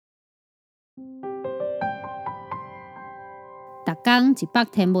逐天一百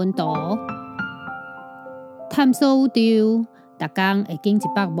天文图，探索宇宙。逐天会经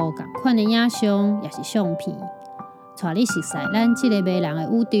100无同款的影像，也是相片，带你熟悉咱这个迷人的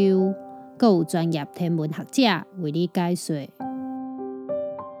宇宙。阁有专业天文学者为你解说。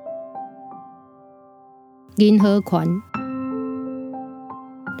银河环，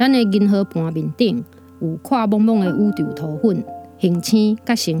咱的银河盘面顶有看蒙蒙的宇宙涂粉、恒星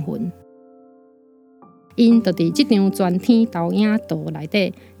甲星云。因就伫这张全天投影图内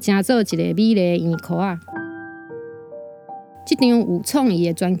底，成做一个美丽的圆壳仔。这张有创意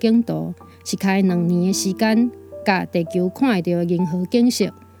的全景图，是开2年的时间，甲地球看会到的银河景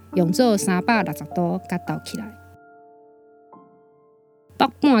色，用做360度甲斗起来。北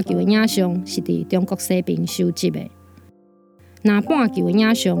半球的影像是伫中国西边收集的，南半球的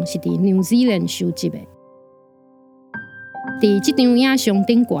影像是伫纽西兰收集的。伫这张影像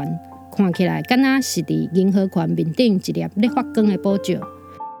顶悬，看起来敢若是伫银河环面顶一粒咧发光的宝石，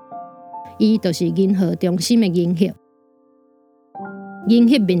伊就是银河中心的银核。银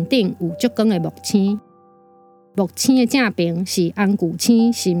核面顶有足光的木星，木星的正边是红巨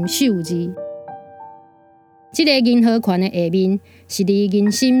星参宿2。这个银河环的下面是离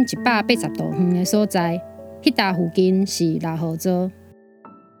银心180度远的所在，迄搭附近是6号座。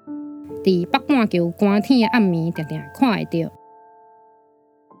伫北半球寒天的暗暝，常常看会到。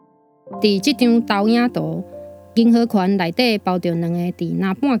伫这张投影图，银河环内底包着2个伫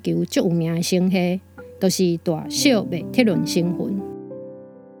南半球足有名的星系，就是大小麦铁伦星云。